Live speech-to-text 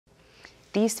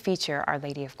These feature Our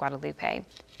Lady of Guadalupe.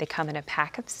 They come in a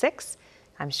pack of 6.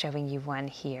 I'm showing you one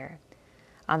here.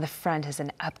 On the front is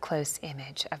an up-close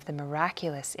image of the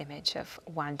miraculous image of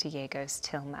Juan Diego's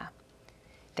tilma.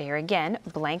 They are again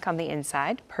blank on the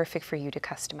inside, perfect for you to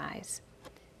customize.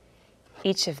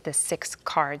 Each of the 6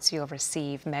 cards you'll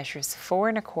receive measures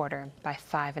 4 1/4 by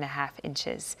 5 1/2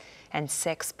 inches, and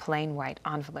 6 plain white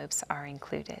envelopes are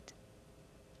included.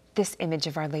 This image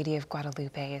of Our Lady of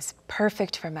Guadalupe is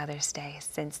perfect for Mother's Day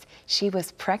since she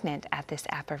was pregnant at this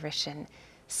apparition.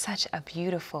 Such a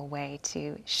beautiful way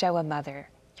to show a mother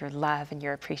your love and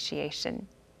your appreciation.